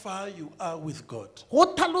how far you are with God.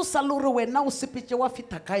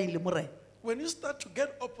 When you start to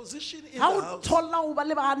get opposition in the house,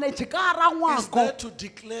 it's there to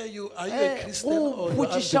declare you, are you a Christian or you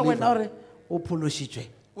are unbeliever?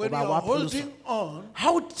 When you are holding on,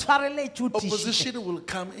 opposition will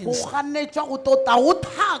come inside.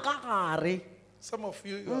 Some of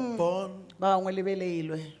you are born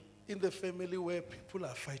in the family where people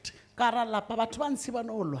are fighting.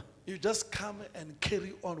 You just come and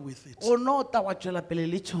carry on with it.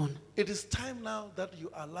 It is time now that you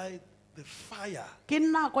allow the fire to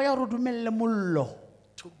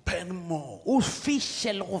burn more.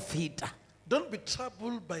 Don't be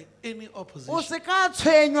troubled by any opposition.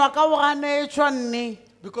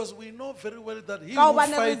 Because we know very well that he who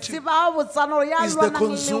fights you is the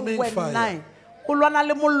consuming fire.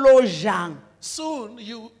 Soon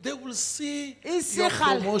they will see your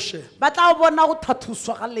promotion.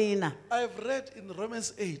 I've read in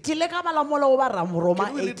Romans 8. Can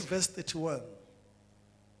we read verse 31?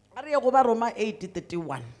 Romans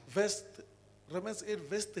 8:31. Romans 8,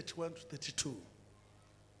 verse 31 to 32.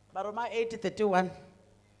 Romans 8:31.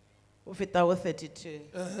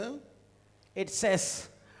 32. It says,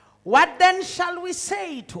 what then shall we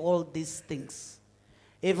say to all these things?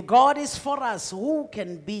 If God is for us, who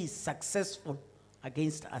can be successful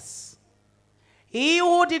against us? He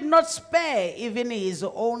who did not spare even his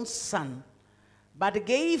own son, but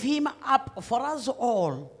gave him up for us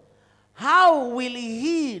all, how will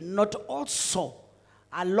he not also,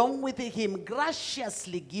 along with him,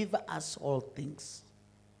 graciously give us all things?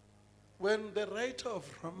 When the writer of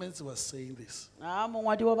Romans was saying this,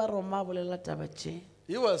 Mongwadi wa Baroma a bolela taba tše.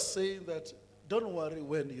 he was saying that don't worry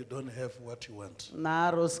when you don't have what you want.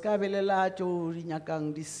 Na ro ska belela tšeo di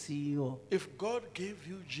nyakang di seo. If God gave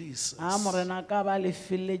you Jesus, Morena ka ba le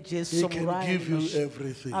file Jesu He can morwa give you enoši.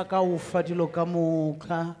 everything. A ka o fa dilo ka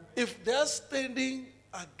moka. If they are standing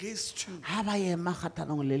against you, Ha ba ema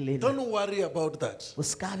kgathanong le lena. don't worry about that. O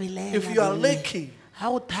ska belela. If you are le- lacking Ha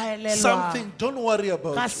o thaelelwa something, don't worry ka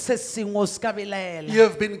about it. se sengwe o ska belela. You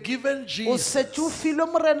have been given O Jesus. setse o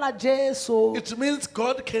filwe morena Jesu. It means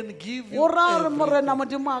God can give you O ra gore everything. morena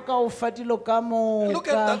Modimo a ka o fa dilo ka Look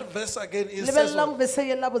at moka. that verse again. It says Lebelelang what? verse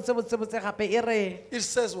yela botse gape e re. It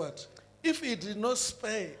says what? If He did not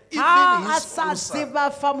spare Ha even a His sa own son,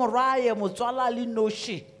 tseba fa morwae motswala le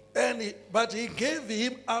noši. but He gave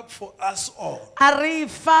Him up for us all, A re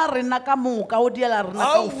fa rena ka moka o diela rena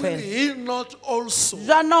how will kaofela. He not also,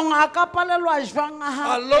 Jaanong a ka palelwa jwang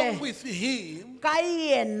along gape with Him, ka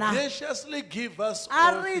yena graciously give us a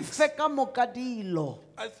all re things? fe ka moka dilo.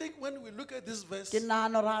 I think when we look at this verse, Ke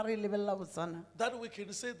nagana gore a re lebelela botsana. that we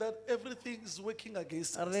can say that everything is working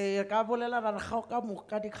against us. Re ka bolela ra re ga o ka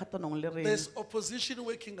moka dikgatonong le rena. There's opposition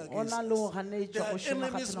working O against na le o us. ganetša There go are šoma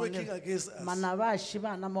enemies kgatonong working le against us. manaba a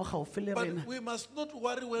šibana mo gaufi le rena. But we must not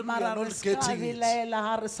worry when we Mara are re not ska getting it. belaela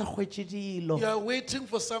ga re sa hwetše dilo. You are waiting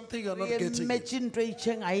for something you are not Re getting it. emetse ntho e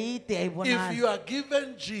itšheng a ete a e If bonale. you are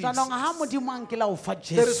given Jesus, Jaanong ga modimo a nkela o fa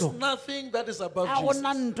there is jesu nothing that is above a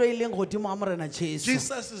gona Jesus. ntho e leng godimo ga morena jesu.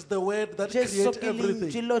 Jesus is the word that jesu creates ke lentši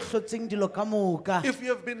everything. le hlotseng dilo ka moka. If you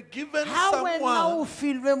have been given Ga wena o someone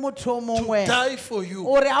filwe motho o to mongwe die for you,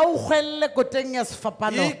 o re a o hwelele koteng ya He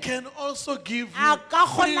sefapano can also give a you ka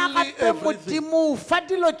kgona freely gape everything. modimo o fa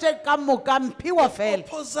dilo tše ka moka mphiwa fela.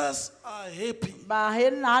 Oppossers are happy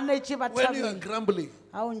Bahanetše ba when you are thabile grumbling,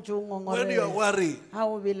 ga o ntse o when you are ngongorela worried. ga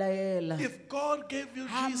o belaela. If God gave you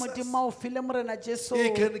Ha Jesus, modimo o file morena jesu He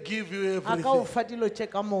can give you a ka o everything. fa dilo tše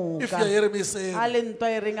ka If you moka. are hearing me say, A le ntwa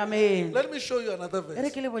e reng amen. let me show you another E re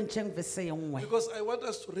verse. ke le bontšheng verse e nngwe. Because I want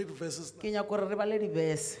us to read verses now. Ke nyaka gore re bale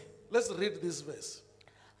dibese. Let's read this verse.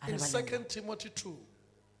 A re In baleng. 2 Timothy 2.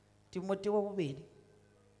 Timoteo wa bobedi.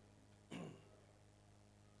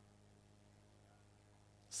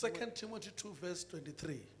 2 Timothy 2 verse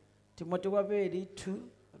 23. Timoteo wa bobedi 2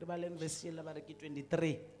 re baleng verse yela ba re ke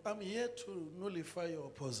 23. I'm here to nullify your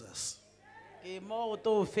opposers. Ke mo o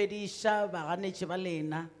tlo fediša baganetše ba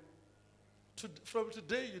lena. From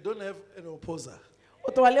today, you don't have an opposer.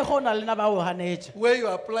 O tloa le gona lena ba o ganetša. Where you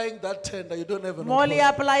are applying that tender, you don't have an Mo le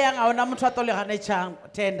opposer. applyang ga ona motho a tlo le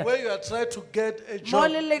ganetšang tender. Where you are trying to get a Mo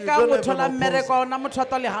job, le you lekang don't go have thola an mmereko opposer. ona motho a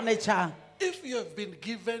tlo le ganetšang. If you have been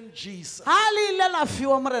given Jesus, Ha le ile la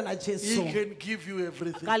fiwa morena He jesu can give you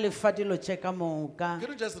everything. ka lefa dilo tše ka moka. Can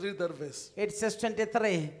you just read that verse? It says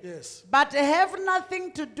 23. Yes. But have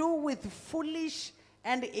nothing to do with foolish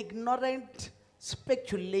and ignorant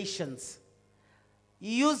speculations,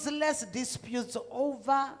 useless disputes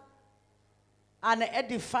over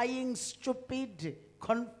unedifying, stupid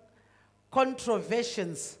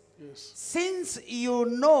controversies, Yes. since you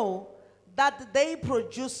know that they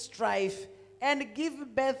produce strife and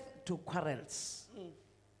give birth to quarrels.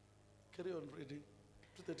 Carry on reading.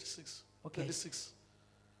 236. Okay. 36.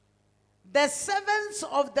 The servants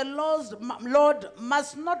of the Lord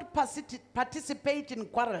must not participate in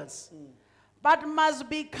quarrels, but must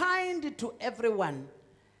be kind to everyone,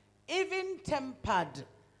 even tempered,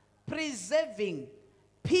 preserving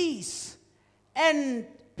peace, and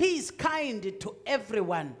peace kind to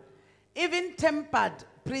everyone, even tempered,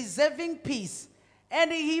 preserving peace. And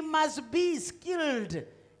he must be skilled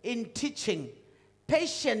in teaching,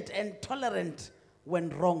 patient and tolerant when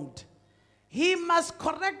wronged. He must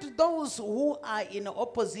correct those who are in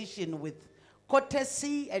opposition with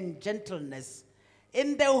courtesy and gentleness,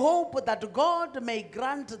 in the hope that God may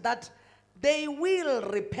grant that they will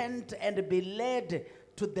repent and be led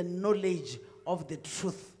to the knowledge of the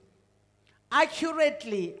truth,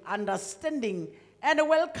 accurately understanding and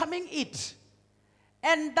welcoming it,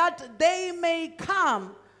 and that they may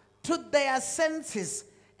come to their senses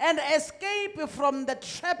and escape from the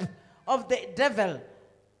trap of the devil,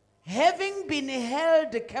 having been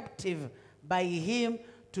held captive by him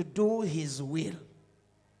to do his will.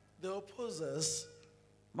 The opposers,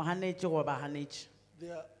 Mahanetše goba bahanetše, they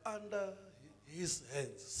are under his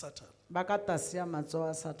hands, Satan. ba ka tlase ga matsogo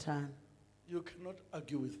a Satan. You cannot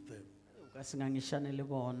argue with them. O ka se ngangišane le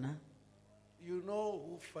bona. You know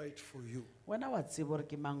who fight for you. Wena wa tseba gore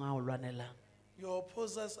ke mang a o lwanelang. Your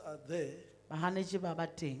opposers are there Bahanetše ba ba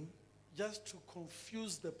teng just to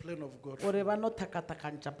confuse the plan of God. ore ba no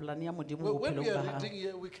thakatakantša plane ya modimo mo When we bophelong are ba reading gago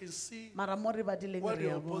here, we can see mara mo re badileng what re the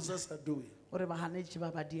ya bona opposers are doing. ore baganetši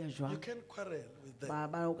ba badia You jwang can quarrel with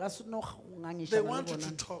them. o ka se no They ngangišana le want you to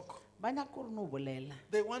bona talk. ba nyaka gore no bolela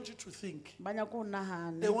They want you to think. ba nyaka o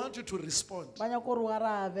nagane They want you to respond. ba nyaka gore o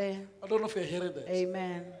arabe I don't know if you're hearing that.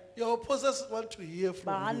 amen Your opposers want to hear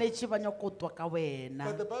from you. baganetši ba nyaka o twa ka wena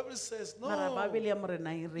But the Bible says, mara no, babele ya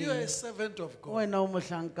morena e you are a reng servant of God. wena o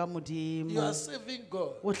mohlanka You modimo are serving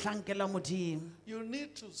God. o hlankela modimo You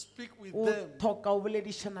need to speak with o them thoka o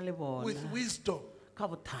boledišana le bona with wisdom. ka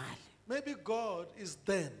bothale Maybe God is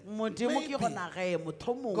then. modimo ke Maybe gona ge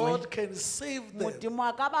motho mongwe God can save them modimo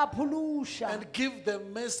a ka ba phološa and give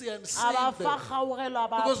them mercy and a ba save fa them. kgaogelo a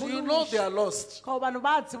ba Because you know they phološa are lost. ka gobane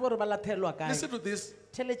ba tsebe gore ba lathelelwa kae Listen to this.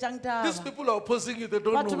 theletšang These taba people are opposing you. They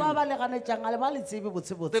don't batho ba know ba leganetšang a le ba le tsebe you. They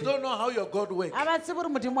botsebotse don't know how your God works. a ba tsebe gore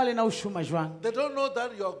modimo wa lena o šoma jwang They don't know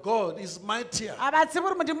that your God is mightier. a ba tsebe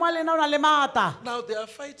gore modimo wa lena o na le maata Now they are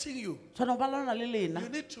fighting you. tshwanong ba lona le lena You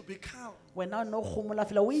need to be calm. wena o ne o gomola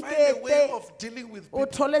fela o Find a way ikete of dealing with o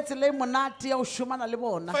people. thole tsela e monate ya o šomana le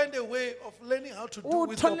bona Find a way of learning how to do o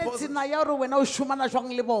with thole opposers. tsela ya gore wena o šomana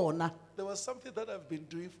jwang le bona There was something that I've been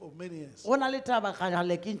doing for many years. go na le taba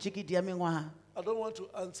gale ke ntše ke dia mengwaga I don't want to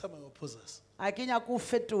answer my opposers. a ke nyako o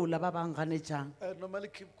fetola ba bang ganetšang I normally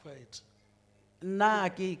keep quiet. nna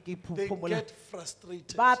ke They phophomola get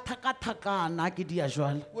frustrated. ba thakathakana ke dia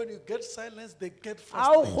jwale When you get silence, they get a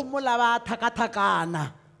o frustrated. gomola ba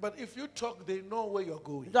thakathakana But if you talk, they know where you're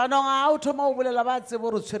going. jaanong a o thoma o bolela ba tsebe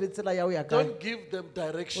gore o tshwere tsela ya o ya kae Don't give them o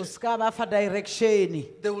direction. seka ba fa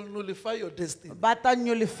directione They will nullify your destiny. ba ta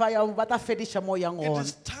nyolifaya ba ta fediša mo o yang It gona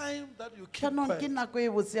is time that you keep jaanong ke quiet. nako e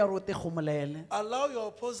botse ya gore o te gomolele Allow your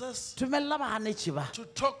opposers thumelela baganetši ba to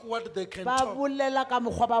talk what they can ba talk. bolela ka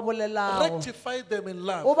mokgwa ba bolelago Rectify them in o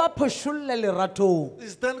love. ba phošolle leratong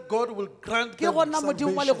Is then God will grant ke them gona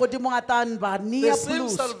modimo wa salvation. legodimo a tan ba The nea same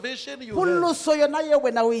pholoso salvation you have pholoso yona ye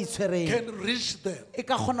wena o e tshwereng can reach them. e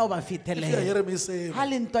ka kgona go ba If you are fithelela hearing me say ga amen.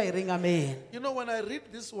 le ntwa e reng amen You know, when I read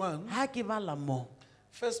this one, ga ke bala mo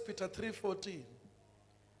 1 Peter 3:14,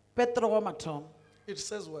 petro wa mathomo it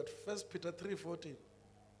says what? 1 Peter 3:14.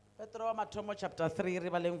 petro wa mathomo chapter 3 re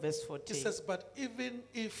baleng verse It 14 says, but even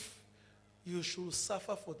if you should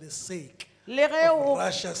suffer for the sake, le ge of o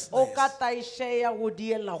righteousness. ka taišea go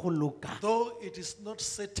diela go loka though it is not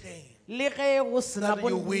certain, le ge go sena that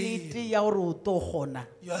you bonnete ya gore o to kgona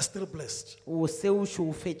you are still blessed. o seo še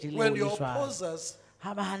o fetše le When o your le jwang opposers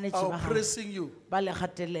ga baganetše are ba gago oppressing you, ba le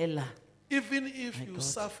gatelela even if you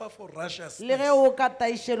suffer for le ge righteousness, o ka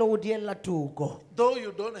taišele go diela toko though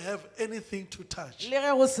you don't have anything to touch, le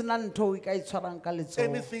ge go sena ntho o ka itshwarang ka letsogo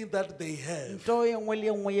anything that they have, ntho e nngwe le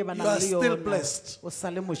e nngwe ye ba you nang are le still yona blessed. o sa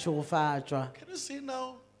le mošogofatšwa Can you see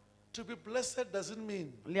now? To be blessed doesn't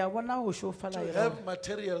mean le a bona go šofala to e have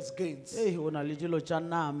materials gains. ee o na le dilo tša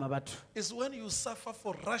nama batho It's when you suffer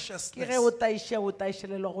for ke ge righteousness, o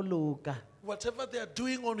taišelelwa go loka whatever they are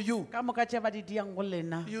doing on you, ka moka tše ba di diang go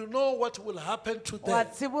lena you know what will happen to wa them.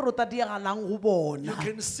 tsebe gore o ta diagalang go You bona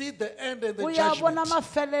can see the end and the o ya bona judgment.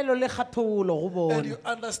 mafelelo le kgatholo go And you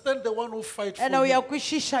bona understand the one who fights for ande o ya you.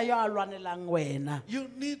 kwešiša yo a lwanelang wena You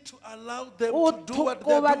need to allow them o to do what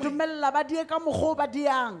thoko ba they're doing. dumelela ba die ka mokgwa o ba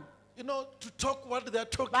diang You know, to talk what they're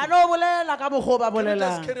talking. ba no bolela ka mokgwa o ba Can you just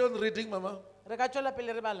bolelang carry on reading, Mama? re ka tšwela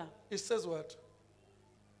pele re bala It says what?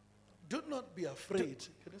 Do not be afraid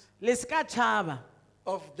le se ka tšhaba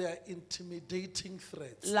of their intimidating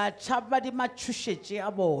threats. la tšhaba di matšhošetše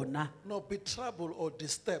a bona Nor be troubled or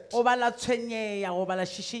disturbed go ba la tshwenyeya go ba la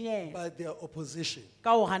šišinyega by their opposition.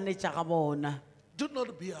 ka go ganetša ga bona Do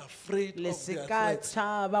not be afraid le of se their ka threats.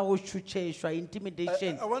 tšhaba go tšhutšešwa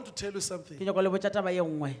intimidation I want to tell you something. ke nyako le botša taba ye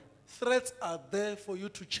nngwe Threats are there for you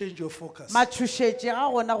to change your focus. matšhošetše ga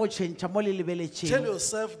gona go tšhentšha mo le Tell lebeletšeng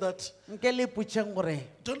yourself that nke le ipotšeng gore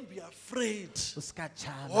don't be afraid. o se ka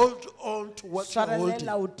tšhaba Hold on to what you're holding.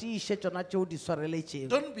 swarelela o tiiše tšona tšeo di swareletšego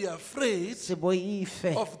Don't be afraid se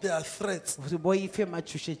boife of their threats. se boife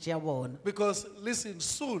matšhošetše a bona Because listen,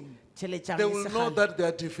 soon tšheletšang they e will know segale that they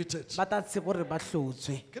are defeated. ba ta tsebe gore ba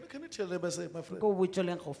hlotswe Can you tell them, I say, my friend, ke o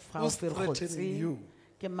botšoleng go Who's threatening you?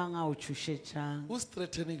 ke mang a o tšhošetšang who's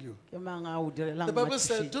threatening you? ke mang a o direlang The Bible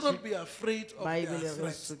says, do not matšhošetše be afraid of their baebele re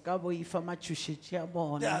threats. se ka boifa matšhošetše a They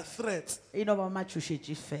bona are threats. e no ba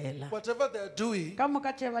matšhošetše fela Whatever they are doing, ka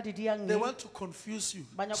moka tše ba di diang they want to confuse you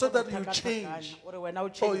ba nyaka so go that you thakathakanya, change gore wena o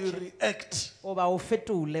or you tšhentše react. o ba o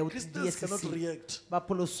fetole o die Christians cannot sese react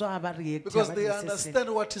bapholoso a ba because they reacta understand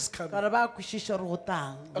what is coming. gore ba kwešiša gore go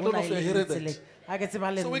tang I go don't know na if e you're le hearing tsele that. ga ke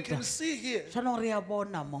tseba le So we can ntwa see here tshwanong re ya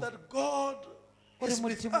bona mo that God Gore is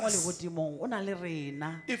with Modimo wa us. legodimong o na le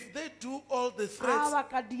rena. If they do all the A threats, ba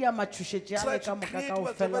ka dia matšhošetše a try le to ka moka create kaofela,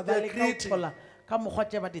 whatever ba they're le ka o creating. thola ka mokgwa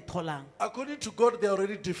tše ba di tholang. according to God, they are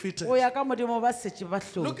already defeated. Go ya ka Modimo ba šetše ba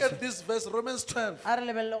Look hlotše. at this verse, Romans 12, A re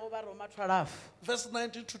lebelele go ba Roma 12, verse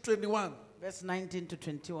 19 to 21. verse 19 to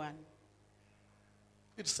 21.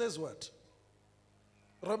 It says what?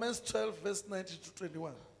 Romans 12, verse 19 to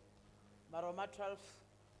 21. Ba Roma 12,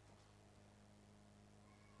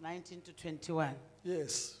 19 to 21.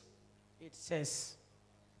 Yes. It says,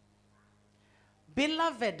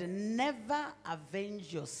 Beloved, never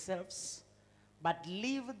avenge yourselves, but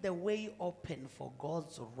leave the way open for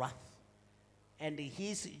God's wrath and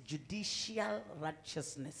his judicial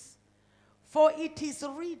righteousness. For it is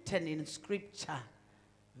written in Scripture,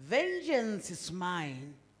 vengeance is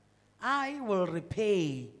mine, I will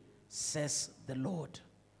repay, says the Lord.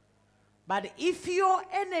 But if your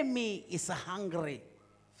enemy is hungry,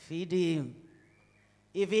 feed him.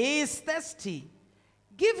 If he is thirsty,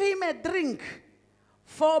 give him a drink.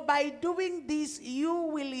 For by doing this, you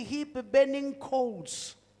will heap burning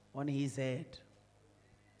coals on his head.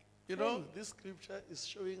 You know, this scripture is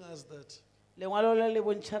showing us that Lengwalo le le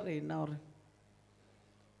bontšha rena gore,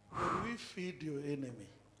 when we feed your enemy,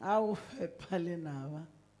 a o fepa lenaba,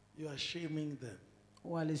 you are shaming them.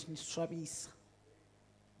 wa le swabisa.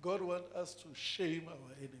 God wants us to shame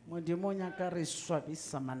our enemy. Modimo o nyaka re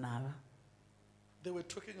swabisa manaba. They were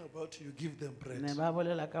talking about you give them Ne bread. ba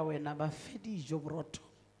bolela ka wena ba fe dijo borotho.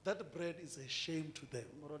 That bread is a shame to them.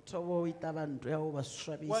 Borotho bo o itaba ntho ya go ba Why?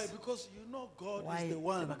 swabisa. Because you know God Why? is the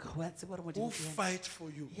one Lebaka wa tseba gore who Modimo ke ena fights for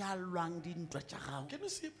you. ya lwang dintwa tša gago. Can you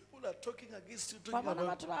see people are talking against you, Ba talking bona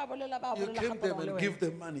about batho ba bolela ba you bolela came them kgatlhanong le and give wena.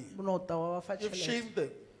 them money. Bonota wa ba fa You've tšhelete, shamed them.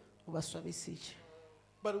 o ba swabisitše.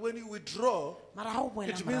 But when you withdraw, Mara ga o boela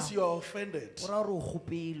it means morago, you are offended. o ra gore o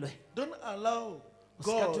gopilwe. Don't allow O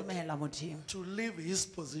se ka God dumela Modimo to leave his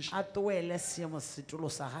position. a tloele seemo setulo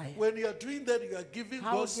sa gae. When you are doing that, you are giving Ga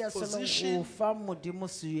o God's dia selong o position fa Modimo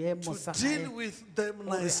seemo sa to deal gae with them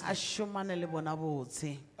gore a nicely. šomane le bona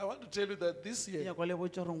botse. I want to tell you that this Ke year, nyaka le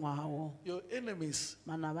botse gore ngwaga o your enemies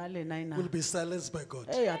manaba a lena ena will be silenced by God.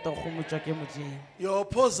 e a to gomotswa ke Modimo. Your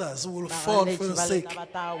opposers will fall for Bagaletši your ba sake. lena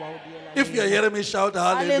ba tla wa o diela If you are lena. hearing me shout A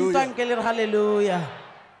le hallelujah. ntwa nke le re haleluya.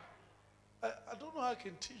 I don't know how I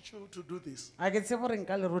can teach you to do this, A ke tsebe gore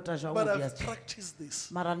nka le ruta jang but go dia I've tše. practiced this.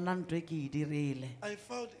 Mara nna ntho e ke e dirile I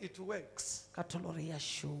found it works. ka tholo gore ya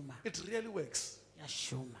šoma, It really works. ya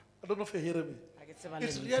šoma. I don't know if you're hearing me. A ke tseba le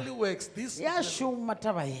It ntwa. really works. This Ya šoma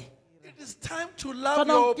taba ye. it is time to love your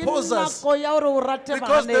Tshwanang ke opposers nako ya gore o rate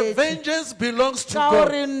because the baganetši. vengeance belongs to Ka God.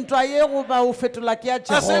 gore ntwa ye goba o fetola ke ya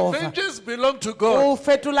I say Jehova. vengeance belongs to God. O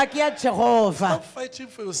fetola ke ya Jehova. Stop fighting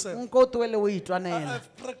for yourself. Nko o tloele o itwanela.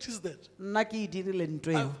 I've practiced that. Nna ke e dirile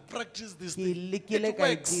ntho eo. I've practiced this Ke thing. lekile It ka e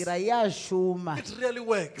works. dira ya šoma. It really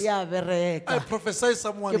works. Ya I bereka. prophesy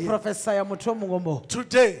someone Ke here. professor ya motho o mongwe mo.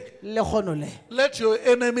 Today, Le kgono le. let your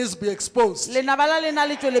enemies be exposed. Lenaba la lena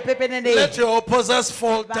le tšwele pepeneneng. Let your opposers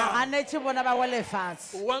fall down. Baganetši bona ba wele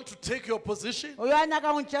fatshe. Who want to take your position? O yo a nyaka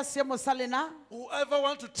go ntšea seemo sa lena. Whoever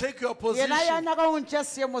want to take your Yena ya position nyaka go ntšea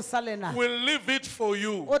seemo sa lena. will leave it for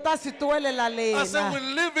you. O tla se tuelela I say, lena.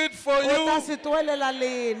 we'll leave it for O tla you. se tuelela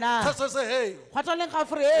lena. Pastor say, hey, Kgwatha leng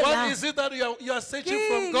gafore what ena. is it that you are searching Ke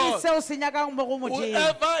from eng God? seo se nyakang mo go Modimo?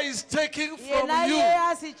 Whoever is taking from Yena ye you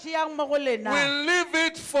a se tšeang mo go lena. will leave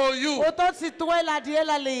it for you. O tlo se tuela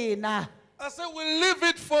diela lena. I say, we'll leave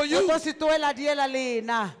it for O you. tlo se tuela diela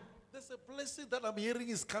lena. There's a blessing that I'm hearing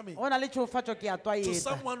is coming O na le tšhofatšo ke a to twaetsa.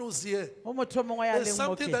 someone who's here. O motho o mongwe ya There's leng mo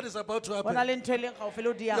something ke. that is about to O na happen. le ntho e leng gaufi le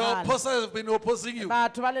o Your diagala. apostles have been opposing you,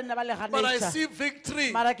 Batho ba le nna ba le but I ganetša. see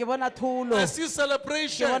victory. Mara ke bona thulo. I see Ke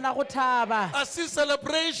celebration. bona go thaba. I see Ke bona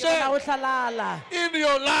celebration go hlalala. in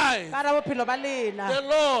your life. Ka ra bophelo ba The lena.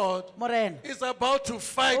 Lord Morena. is about to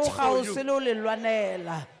fight O for gaufi you. le o le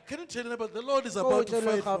lwanela. Can you tell them about the Lord is Ko about to tšwe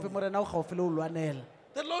le fight for gaufi you? morena o gaufi le o lwanela.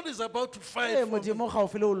 The Lord is about to Ee fight for you. Modimo o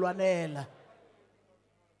gaufi le o lwanela.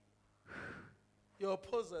 Your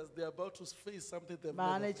opposers, they're about to face something they've never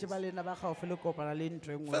Baganetši ba faced. lena ba gaufi le kopana le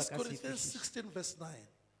ntho e nngwe ba First ka se Corinthians kwešiše. 16 verse 9.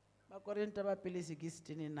 Bakorinte ba pele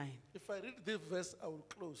 16:9. If I read this verse, I will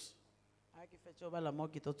close. Ha ke fetša o bala moo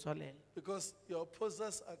ke tlo tswalela. Because your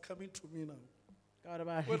opposers are coming to me now. Ka gore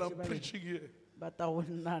When baganetši I'm ba le- preaching here, ba tla go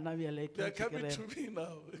nna na bjale ke they are ntše ke coming rera. to me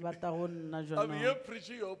now. Ba tla go nna I'm jona. here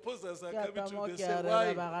preaching, your opposers are Ke ata coming moo to me. ke They a say, rera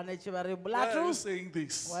why? baganetši ba re Why are you bolatu saying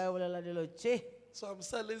this? wa e bolela dilo tše. So I'm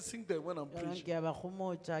silencing them when I'm Jaanong preaching. ke a ba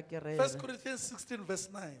gomotša ke rere. First Corinthians 16 verse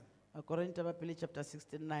 9. Bakorinte ba pele chapter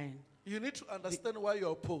 16:9. You need to understand why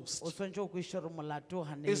you're opposed. o tshwanetse go kwešiša gore molato o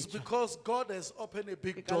It's ganetša because God has opened a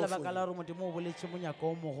big ke ka door for lebaka la you. gore modimo o boletše monyako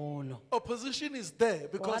o mogolo Opposition is there o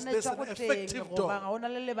because there's ganetša an go teng effective goba door ga o na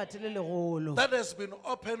le lebati le legolo that has been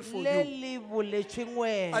opened for le you. le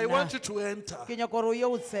boletšweng I wena want you to enter. ke nyaka gore o ye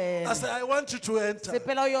o I tsena say, I want you to enter.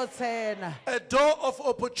 sepela o ye o tsena A door of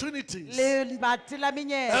opportunities lebati la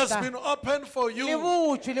has been menyetla opened for le you.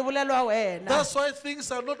 botšwe le bolelwa wena That's why things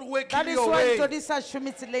are not working that is your why way. ntho di sa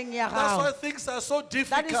šome tseleng ya That's why gago things are so that is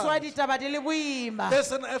why difficult. ditaba di le boima There's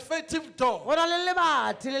an effective door. go na le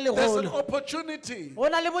lebati le There's an legolo opportunity go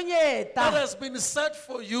na le that monyeta has been set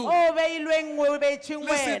for you. o beilweng o beetšeng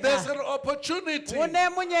Listen, there's wena an opportunity go ne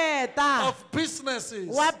monyeta of businesses,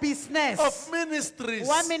 wa business of ministries,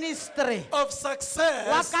 wa ministry of wa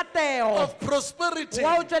success, katego of prosperity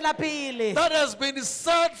wa o tšwela pele that has been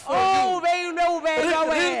set for o you. beilwe o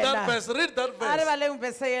beelwa Read that wena verse. Read that a re verse. baleng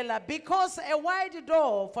verse yela because a wide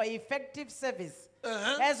door for effective service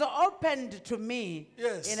has opened to me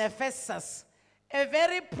Yes. in Oppossers, a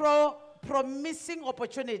very promising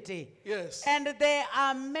opportunity. Yes. And there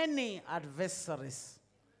are many adversaries.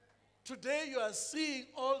 Today you are seeing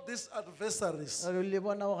all these adversaries Le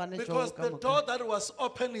bona o ganetšwa because ka the moka. door that was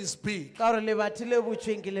open is big. Ka gore lebati le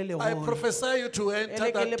botšweng ke le I legolo. prophesy you to E enter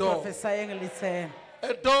le ke le that door. prophesayeng le tsena.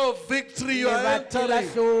 A door of victory you are Lebati la entering.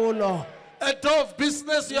 hlolo. A door of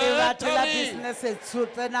business you are Lebati la entering. business e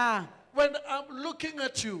tsenang. When I'm looking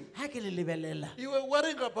at you, Ha ke le lebelela. you were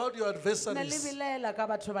worrying about your Ne le adversaries. belela ka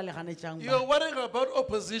batho ba le ganetšang You are ba. worrying about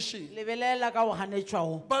opposition. Lebelela ka o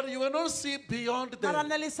ganetšwago. But you will not see beyond Mara them.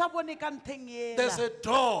 ne le sa bone ka ntheng There's ela. a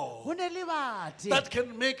door Go ne le bati. that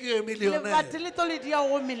can make you a millionaire. Lebati le tlo le dia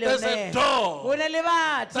go There's a millionaire. door Go ne le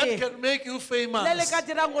that bati. can make you Le le famous. ka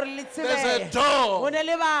dirang gore le There's a tsebege. door Go ne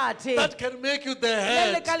le bati. that can make you the Le le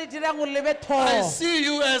head. ka le dirang gore le be I thogo. see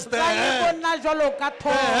you as the Ka le head. bona jwalo ka The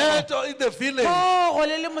thogo. head in the village. Thogo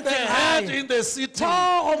le le The motseng head gae. in the city.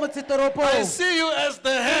 Thogo motse I toropong. see you as the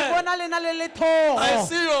Ke head. bona lena le le I thogo.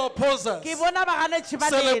 see your opposers Ke bona baganetši ba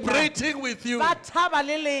lena. celebrating with you. Ba thaba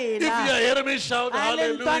le If you lena. are hearing me shout A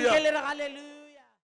le ntwanke hallelujah. le re hallelujah.